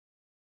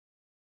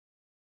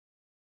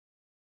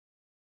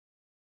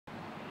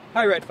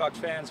Hi Red Fox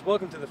fans,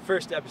 welcome to the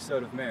first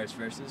episode of Marist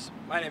Versus.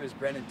 My name is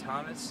Brendan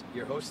Thomas,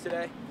 your host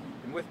today.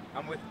 And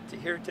I'm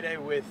here today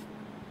with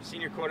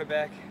senior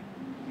quarterback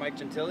Mike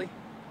Gentili.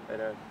 Hey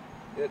there.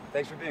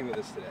 Thanks for being with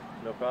us today.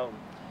 No problem.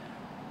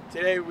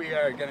 Today we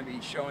are going to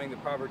be showing the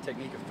proper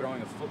technique of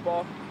throwing a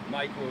football.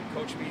 Mike will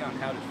coach me on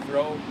how to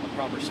throw a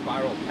proper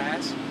spiral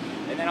pass,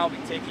 and then I'll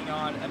be taking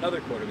on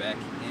another quarterback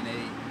in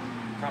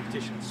a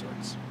competition of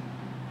sorts.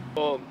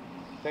 Well,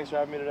 thanks for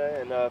having me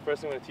today. And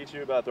first thing I'm going to teach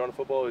you about throwing a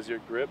football is your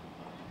grip.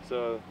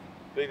 So,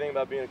 big thing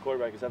about being a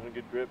quarterback is having a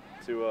good grip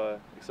to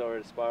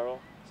accelerate a spiral.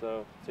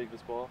 So, take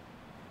this ball,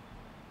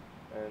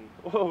 and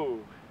whoa!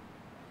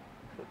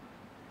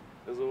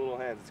 Those are little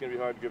hands. It's going to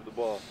be hard to grip the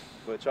ball,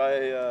 but try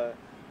a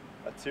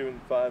 2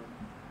 and 5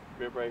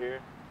 grip right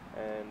here,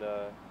 and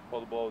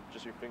hold the ball with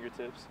just your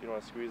fingertips. You don't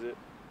want to squeeze it.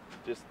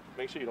 Just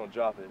make sure you don't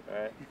drop it. All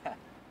right.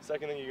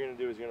 Second thing you're going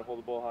to do is you're going to hold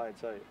the ball high and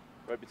tight.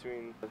 Right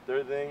between the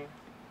third thing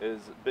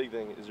big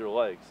thing is your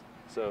legs.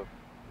 So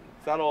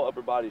it's not all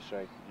upper body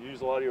strength. You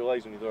use a lot of your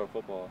legs when you throw a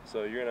football.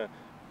 So you're gonna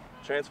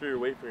transfer your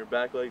weight from your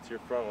back leg to your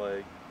front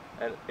leg,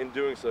 and in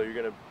doing so, you're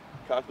gonna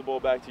cock the ball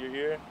back to your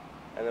ear,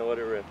 and then let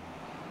it rip.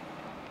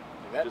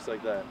 Like just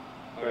like that.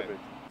 All Perfect. Right.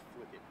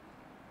 Flip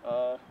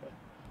it.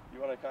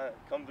 You wanna kind of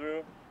come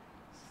through,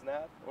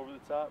 snap over the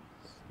top,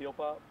 heel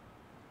pop.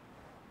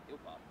 Heel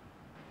pop.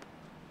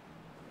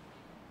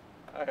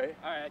 All right.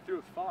 I threw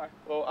it far.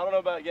 Well, I don't know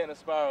about getting a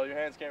spiral. Your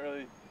hands can't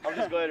really. I'm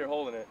just glad you're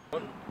holding it. All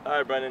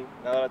right, Brendan.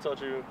 Now that I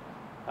taught you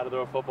how to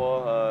throw a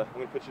football, I'm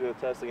going to put you to the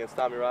test against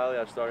Tommy Riley,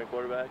 our starting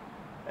quarterback,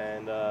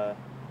 and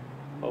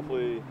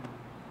hopefully you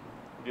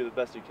do the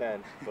best you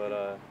can.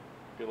 But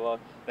good luck.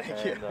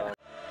 Thank you.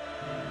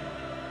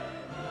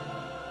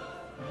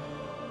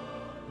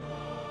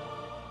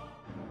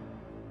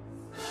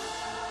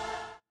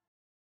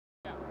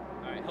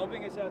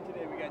 Helping us out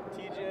today, we got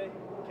TJ,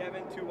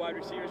 Kevin, 2 wide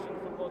receivers from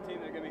the football team.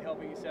 They're going to be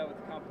helping us out with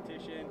the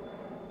competition,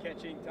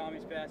 catching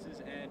Tommy's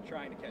passes and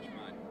trying to catch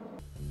mine.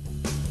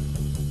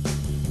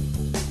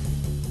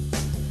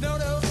 No,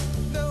 no,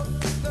 no,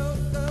 no,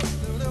 no,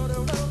 no,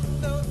 no, no,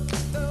 no,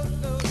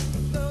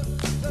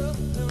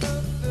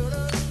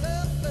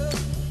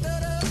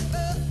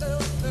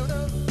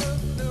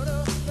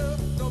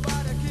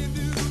 nobody can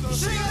do the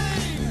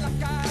sing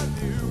like I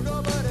do.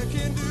 Nobody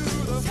can do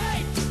the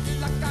skate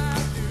like I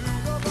do.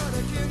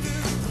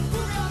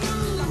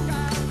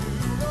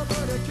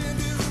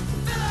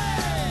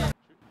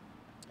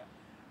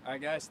 All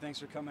right, guys, thanks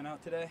for coming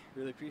out today.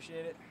 Really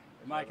appreciate it.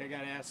 Mike, I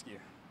got to ask you,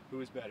 who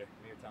is better,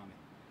 me or Tommy?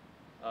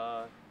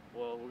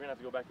 Well, we're going to have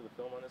to go back to the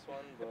film on this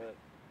one, but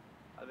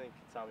I think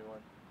Tommy won.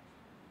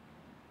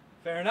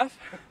 Fair enough.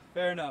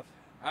 Fair enough.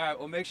 All right,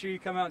 well, make sure you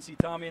come out and see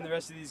Tommy and the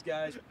rest of these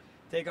guys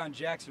take on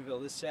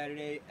Jacksonville this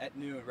Saturday at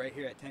noon right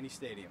here at Tenney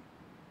Stadium.